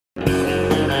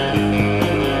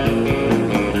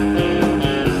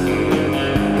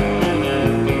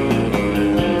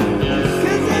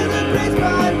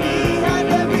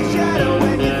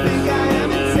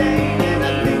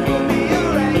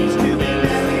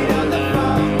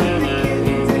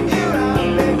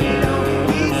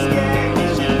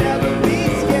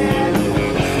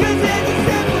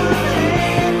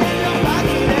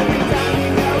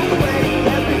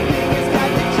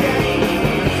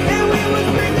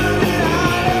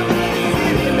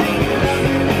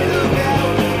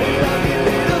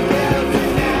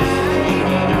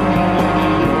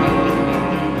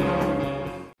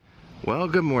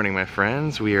morning, my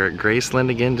friends. We are at Graceland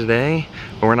again today,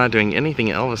 but we're not doing anything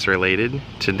Elvis related.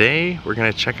 Today, we're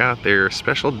gonna check out their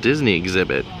special Disney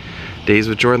exhibit. Daze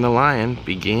with Jordan the Lion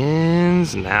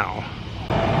begins now.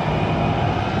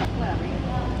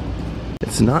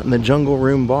 It's not in the Jungle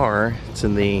Room bar, it's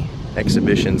in the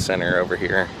exhibition center over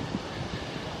here.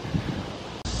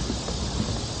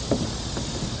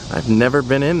 I've never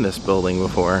been in this building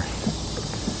before.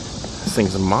 This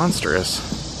thing's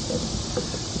monstrous.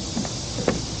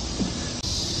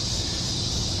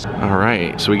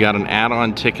 Alright, so we got an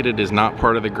add-on ticket. It is not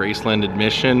part of the Graceland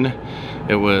admission.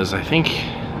 It was, I think,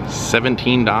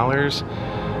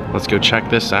 $17. Let's go check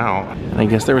this out. And I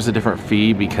guess there was a different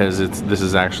fee because this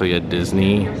is actually a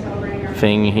Disney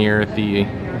thing here at the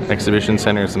exhibition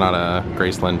center. It's not a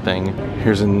Graceland thing.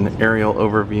 Here's an aerial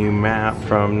overview map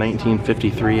from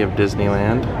 1953 of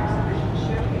Disneyland.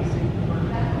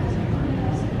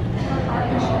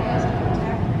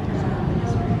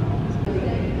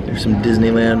 There's some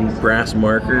Disneyland brass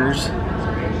markers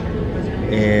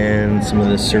and some of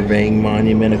the surveying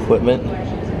monument equipment.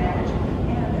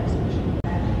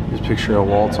 Here's a picture of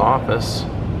Walt's office.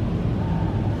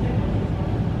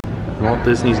 Walt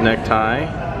Disney's necktie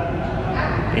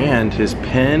and his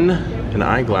pen and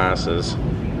eyeglasses.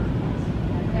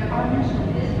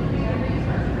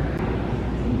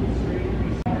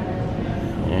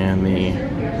 And the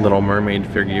Little Mermaid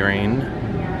figurine.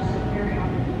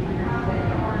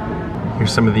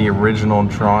 Here's some of the original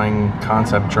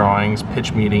concept drawings,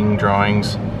 pitch meeting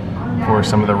drawings for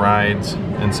some of the rides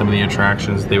and some of the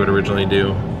attractions they would originally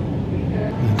do.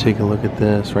 And take a look at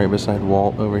this right beside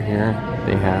Walt over here.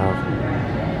 They have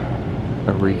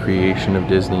a recreation of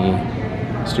Disney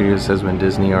Studios. It says when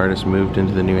Disney artists moved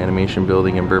into the new animation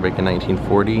building in Burbank in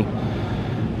 1940,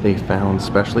 they found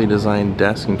specially designed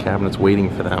desks and cabinets waiting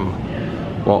for them.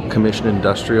 Walt commissioned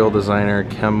industrial designer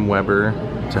Kem Weber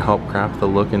to help craft the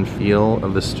look and feel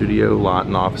of the studio lot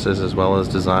and offices, as well as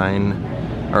design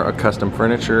or custom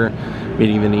furniture,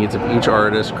 meeting the needs of each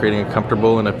artist, creating a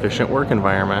comfortable and efficient work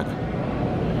environment.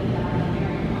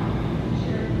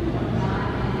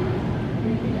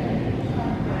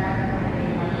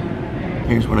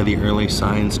 Here's one of the early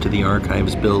signs to the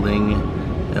Archives building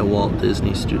at Walt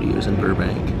Disney Studios in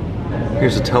Burbank.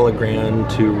 Here's a telegram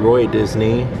to Roy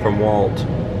Disney from Walt.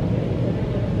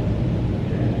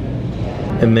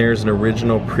 And there's an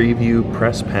original preview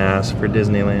press pass for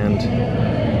Disneyland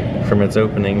from its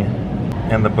opening.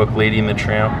 And the book Lady and the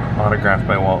Tramp, autographed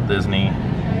by Walt Disney.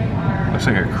 Looks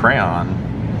like a crayon.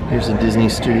 Here's a Disney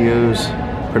Studios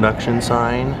production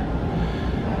sign.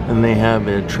 And they have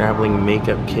a traveling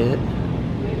makeup kit.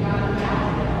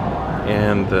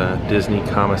 And the Disney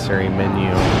commissary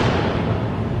menu.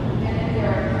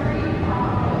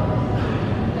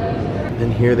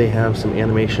 And here they have some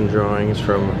animation drawings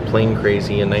from Plane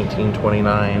Crazy in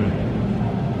 1929.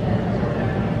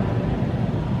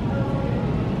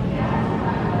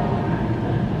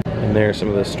 And there are some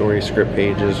of the story script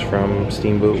pages from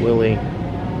Steamboat Willie.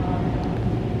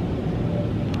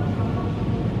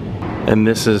 And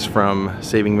this is from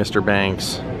Saving Mr.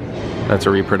 Banks. That's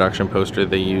a reproduction poster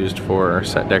they used for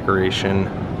set decoration.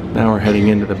 Now we're heading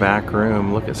into the back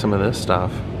room. Look at some of this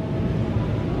stuff.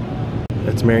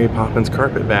 It's Mary Poppins'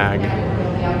 carpet bag.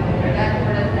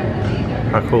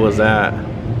 How cool is that?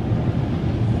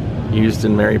 Used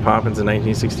in Mary Poppins in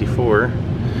 1964.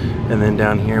 And then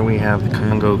down here we have the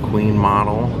Congo Queen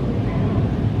model,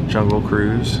 Jungle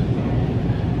Cruise,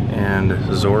 and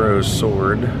Zorro's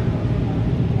sword.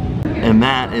 And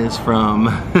that is from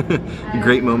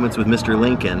Great Moments with Mr.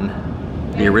 Lincoln,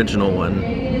 the original one.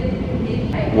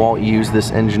 Walt used this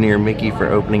engineer Mickey for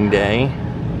opening day.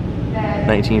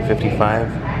 1955.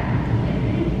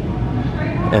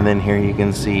 And then here you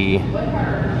can see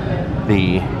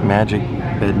the magic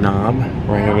bed knob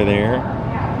right over there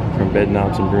from Bed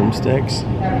Knobs and Broomsticks.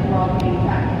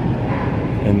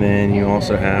 And then you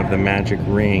also have the magic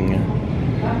ring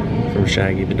from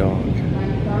Shaggy the dog.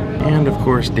 And of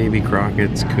course Davy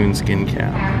Crockett's coonskin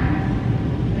cap.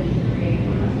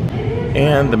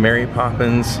 And the Mary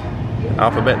Poppins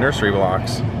alphabet nursery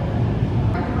blocks.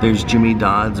 There's Jimmy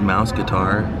Dodd's mouse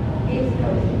guitar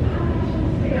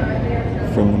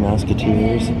from the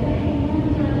Mouseketeers.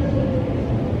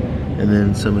 And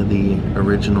then some of the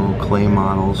original clay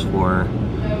models for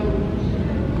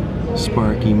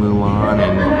Sparky, Mulan,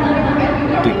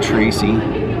 and Dick Tracy.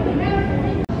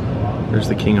 There's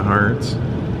the King of Hearts.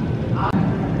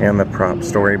 And the prop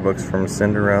storybooks from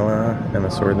Cinderella and the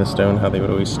Sword in the Stone, how they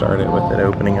would always start it with it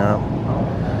opening up.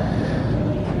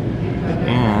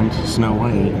 And Snow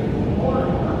White.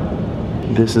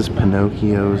 This is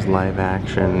Pinocchio's live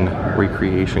action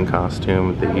recreation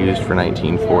costume they used for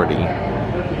 1940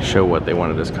 to show what they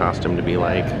wanted his costume to be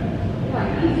like.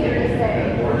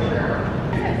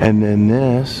 And then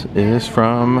this is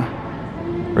from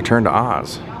Return to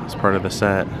Oz. It's part of the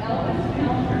set.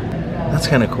 That's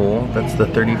kind of cool. That's the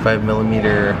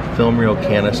 35mm film reel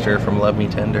canister from Love Me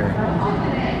Tender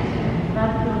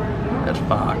at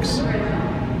Fox.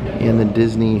 In the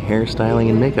Disney hairstyling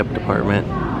and makeup department.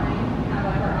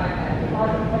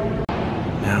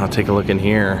 Now take a look in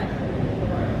here.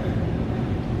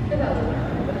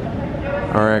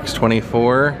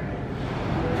 RX-24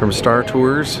 from Star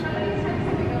Tours.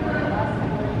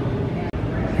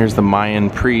 Here's the Mayan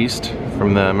priest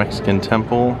from the Mexican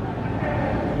temple.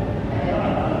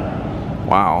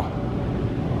 Wow.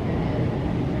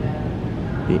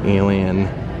 The alien.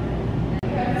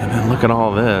 And then look at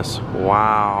all this.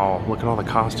 Wow. Look at all the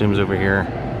costumes over here.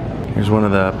 Here's one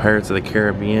of the Pirates of the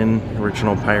Caribbean,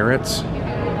 original pirates.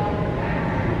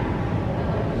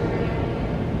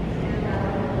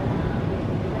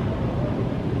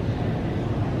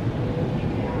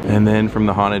 And then from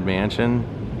the Haunted Mansion,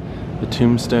 the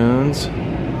tombstones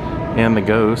and the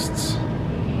ghosts.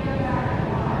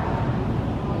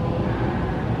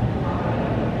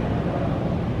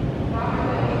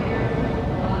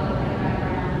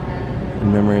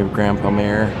 In memory of Grandpa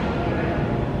Mayer.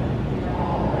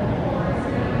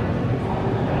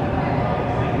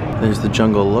 There's the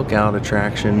Jungle Lookout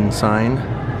attraction sign.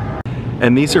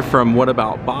 And these are from What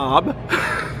About Bob?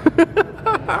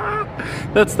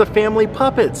 That's the family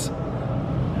puppets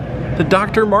that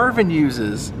Dr. Marvin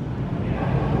uses.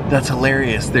 That's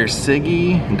hilarious. There's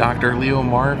Siggy, Dr. Leo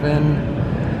Marvin,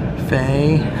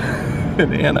 Faye,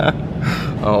 and Anna.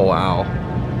 Oh wow.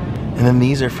 And then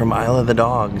these are from Isle of the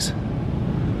Dogs.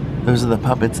 Those are the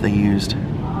puppets they used.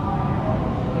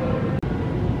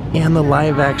 And the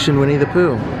live action Winnie the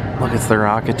Pooh. Look, it's the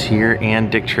Rocketeer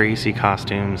and Dick Tracy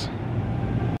costumes.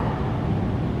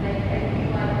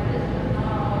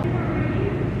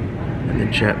 And the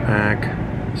jetpack.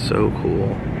 So cool.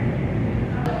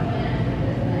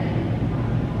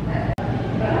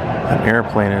 That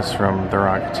airplane is from the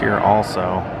Rocketeer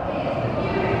also.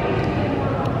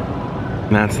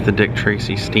 And that's the Dick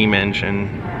Tracy steam engine.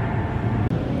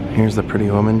 Here's the Pretty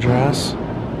Woman dress.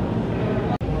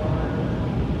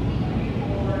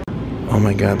 Oh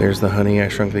my god, there's the Honey, I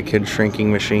Shrunk the Kids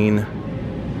shrinking machine.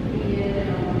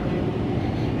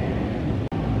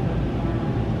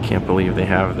 Can't believe they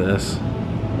have this.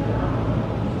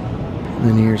 And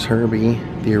then here's Herbie,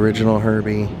 the original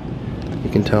Herbie. You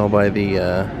can tell by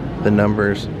the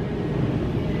numbers.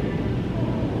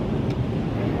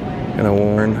 Kinda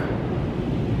worn.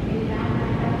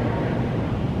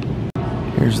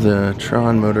 Here's the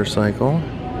Tron motorcycle.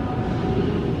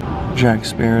 Jack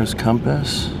Sparrow's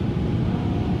compass.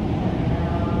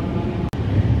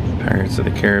 Pirates of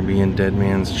the Caribbean Dead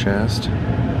Man's Chest.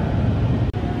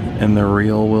 And the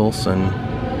real Wilson.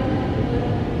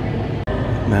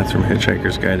 And that's from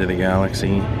Hitchhiker's Guide to the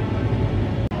Galaxy.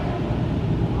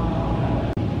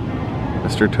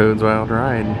 Mr. Toad's Wild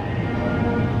Ride.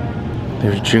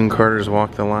 There's June Carter's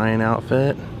Walk the Line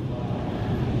outfit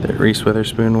that Reese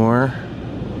Witherspoon wore.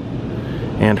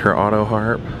 And her auto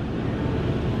harp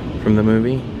from the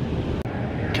movie.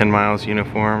 Ken Miles'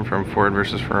 uniform from Ford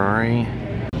vs. Ferrari.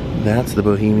 That's the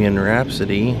Bohemian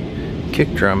Rhapsody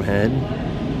kick drum head.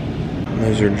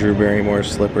 Those are Drew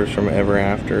Barrymore's slippers from Ever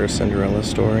After, A Cinderella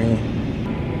Story.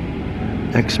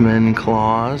 X-Men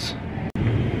claws.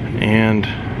 And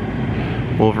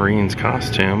Wolverine's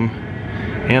costume.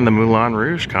 And the Moulin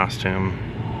Rouge costume.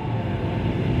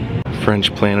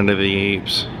 French Planet of the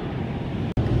Apes.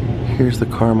 Here's the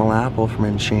caramel apple from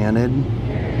Enchanted.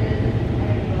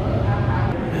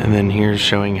 And then here's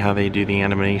showing how they do the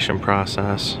animation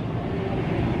process.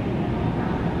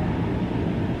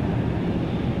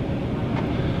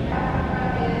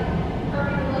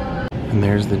 And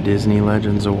there's the Disney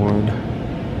Legends Award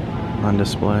on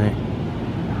display.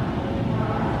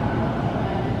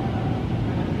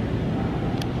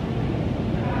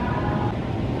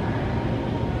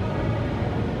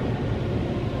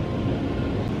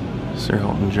 Sir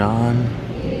Elton John.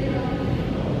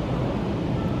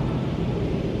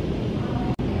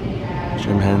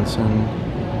 Jim Henson.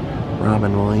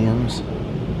 Robin Williams.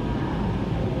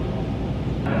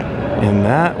 And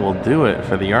that will do it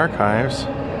for the archives.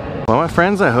 Well, my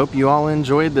friends, I hope you all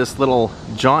enjoyed this little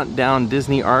jaunt down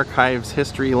Disney Archives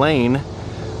history lane.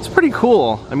 It's pretty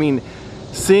cool. I mean,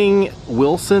 seeing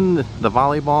Wilson, the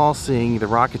volleyball, seeing the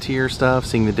Rocketeer stuff,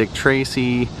 seeing the Dick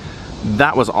Tracy,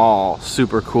 that was all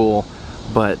super cool.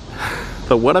 But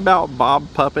the What About Bob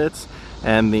puppets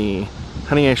and the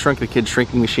Honey, I Shrunk the Kid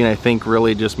shrinking machine, I think,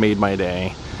 really just made my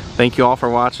day. Thank you all for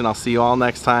watching. I'll see you all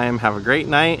next time. Have a great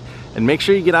night, and make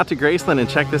sure you get out to Graceland and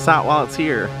check this out while it's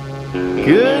here.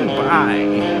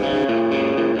 Goodbye.